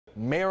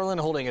Maryland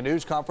holding a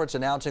news conference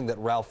announcing that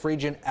Ralph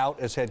Friedgen out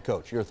as head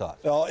coach. Your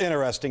thoughts? Well,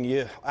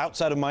 interesting.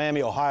 Outside of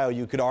Miami, Ohio,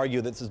 you could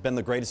argue this has been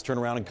the greatest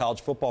turnaround in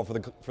college football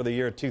for the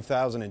year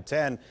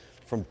 2010,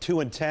 from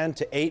 2-10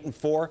 to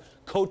 8-4.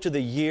 Coach of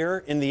the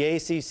year in the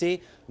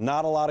ACC.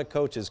 Not a lot of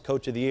coaches,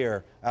 coach of the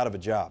year, out of a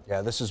job.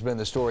 Yeah, this has been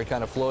the story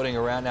kind of floating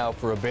around now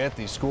for a bit.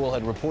 The school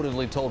had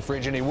reportedly told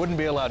Friedgen he wouldn't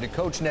be allowed to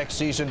coach next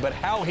season, but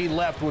how he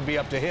left would be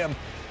up to him.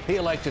 He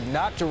elected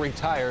not to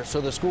retire, so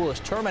the school is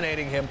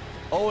terminating him,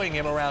 owing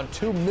him around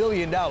 $2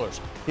 million.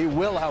 He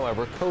will,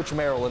 however, coach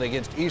Maryland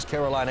against East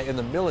Carolina in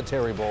the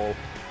Military Bowl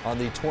on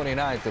the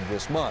 29th of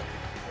this month.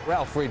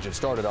 Ralph Friedgen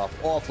started off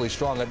awfully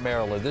strong at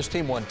Maryland. This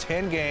team won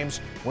 10 games,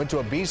 went to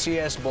a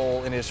BCS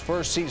Bowl in his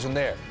first season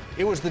there.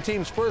 It was the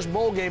team's first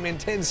bowl game in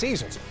 10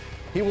 seasons.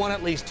 He won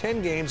at least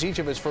 10 games each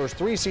of his first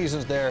 3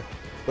 seasons there,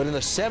 but in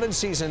the 7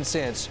 seasons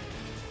since,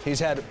 he's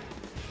had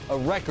a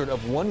record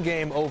of 1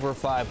 game over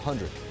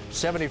 500.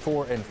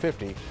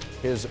 74-50,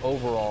 his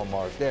overall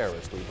mark there,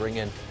 as we bring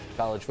in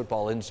college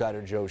football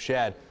insider Joe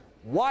Schad.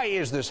 Why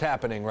is this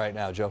happening right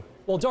now, Joe?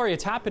 Well, Dari,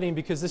 it's happening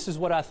because this is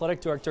what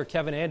athletic director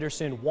Kevin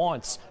Anderson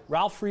wants.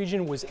 Ralph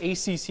Friedgen was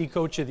ACC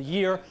Coach of the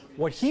Year.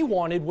 What he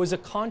wanted was a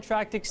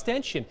contract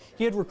extension.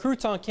 He had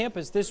recruits on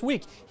campus this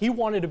week. He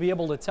wanted to be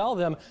able to tell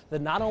them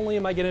that not only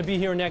am I going to be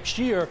here next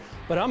year,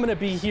 but I'm going to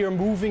be here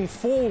moving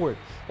forward.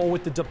 Well,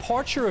 with the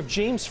departure of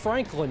James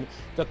Franklin,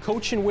 the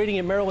coach in waiting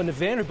at Maryland and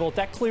Vanderbilt,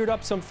 that cleared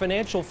up some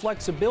financial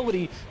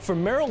flexibility for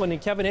Maryland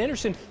and Kevin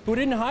Anderson, who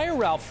didn't hire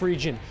Ralph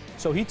Friedgen.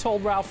 So he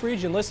told Ralph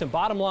Friedgen, listen,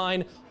 bottom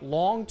line,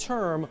 long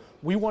term,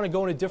 we want to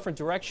go in a different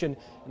direction,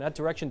 and that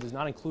direction does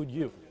not include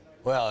you.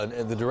 Well,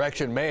 and the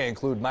direction may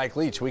include Mike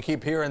Leach. We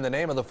keep hearing the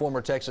name of the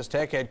former Texas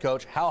Tech head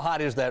coach. How hot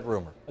is that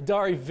rumor?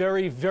 Dari,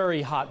 very,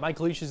 very hot. Mike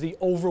Leach is the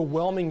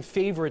overwhelming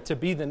favorite to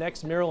be the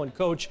next Maryland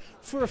coach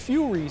for a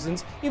few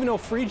reasons. Even though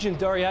Friedgen,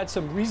 Dari, had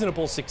some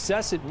reasonable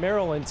success at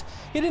Maryland,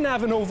 he didn't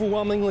have an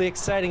overwhelmingly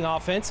exciting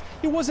offense.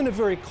 He wasn't a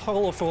very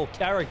colorful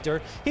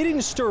character. He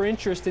didn't stir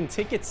interest in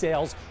ticket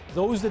sales.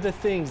 Those are the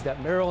things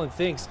that Maryland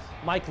thinks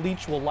Mike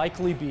Leach will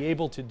likely be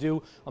able to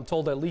do. I'm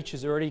told that Leach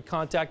has already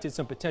contacted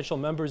some potential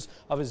members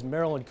of his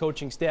Maryland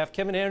coaching staff.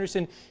 Kevin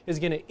Anderson is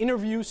going to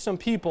interview some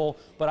people,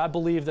 but I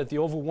believe that the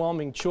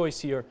overwhelming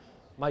choice here,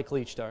 Mike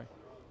Leach, Dari.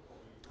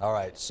 All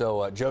right,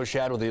 so Joe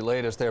Schad with the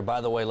latest there.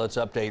 By the way, let's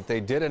update. They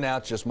did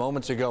announce just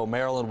moments ago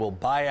Maryland will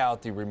buy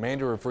out the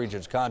remainder of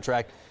Friedgen's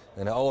contract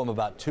and owe him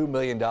about $2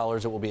 million.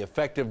 It will be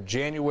effective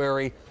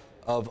January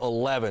of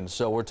 11,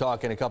 so we're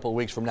talking a couple of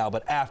weeks from now,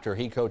 but after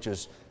he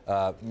coaches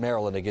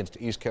Maryland against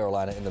East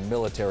Carolina in the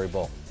Military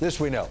Bowl. This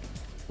we know.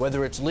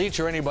 Whether it's Leach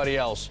or anybody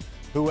else,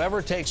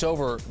 whoever takes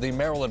over the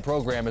Maryland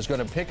program is going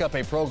to pick up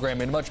a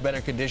program in much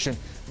better condition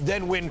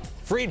than when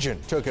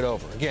Friedgen took it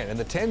over. Again, in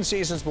the 10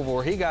 seasons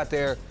before he got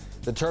there,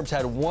 the Terps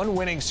had 1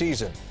 winning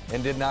season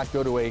and did not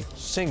go to a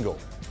single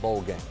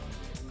bowl game.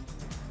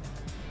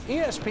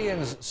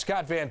 ESPN's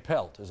Scott Van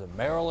Pelt is a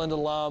Maryland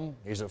alum.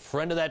 He's a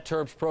friend of that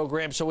Terps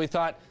program, so we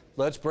thought,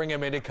 let's bring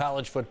him into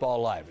College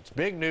Football Live. It's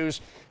big news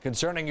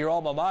concerning your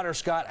alma mater,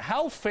 Scott.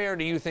 How fair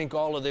do you think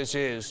all of this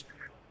is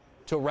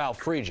to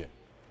Ralph Friedgen?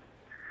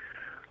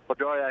 Well,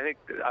 Dari, I think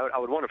I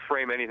would want to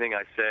frame anything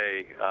I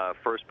say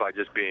first by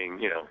just being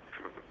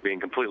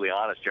completely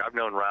honest here. I've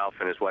known Ralph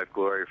and his wife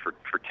Gloria for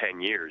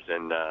 10 years,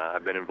 and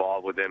I've been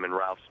involved with them in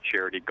Ralph's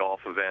charity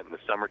golf event in the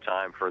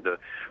summertime for the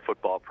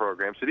football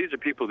program. So these are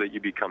people that you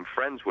become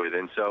friends with,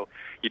 and so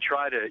you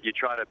try to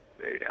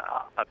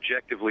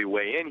objectively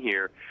weigh in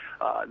here.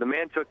 The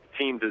man took the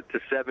team to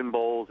 7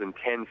 bowls in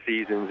 10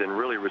 seasons and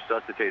really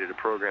resuscitated a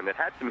program that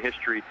had some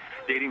history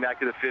dating back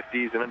to the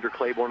 50s, and under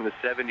Claiborne in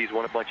the 70s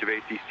won a bunch of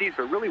ACCs,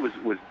 but really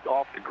was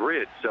off the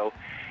grid. So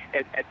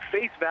at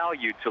face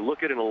value, to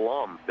look at an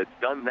alum that's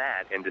done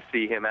that and to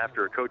see him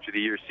after a Coach of the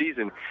Year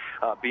season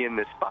be in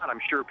this spot,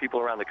 I'm sure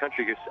people around the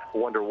country just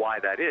wonder why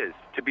that is.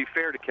 To be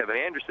fair to Kevin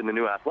Anderson, the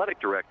new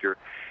athletic director,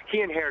 he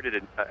inherited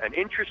an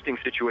interesting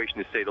situation,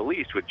 to say the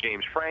least, with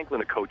James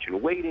Franklin, a coach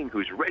in waiting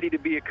who's ready to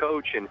be a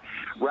coach, and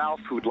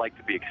Ralph, who'd like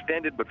to be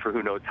extended, but for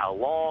who knows how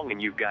long,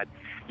 and you've got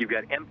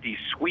empty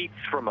suites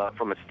from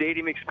a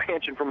stadium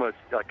expansion from a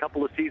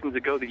couple of seasons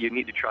ago that you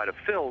need to try to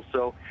fill.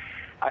 So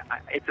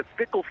it's a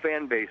fickle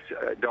fan base,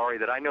 Dari,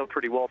 that I know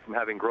pretty well from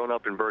having grown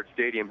up in Byrd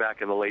Stadium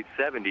back in the late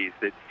 70s,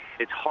 that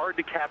it's hard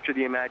to capture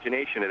the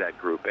imagination of that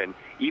group. And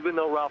even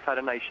though Ralph had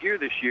a nice year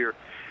this year,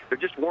 there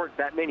just weren't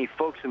that many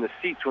folks in the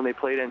seats when they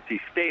played NC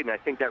State, and I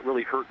think that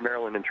really hurt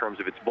Maryland in terms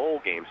of its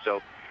bowl game.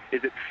 So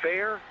is it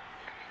fair?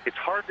 It's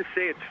hard to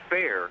say it's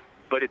fair,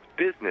 but it's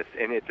business,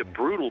 and it's a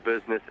brutal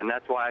business, and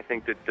that's why I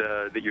think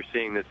that you're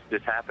seeing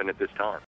this happen at this time.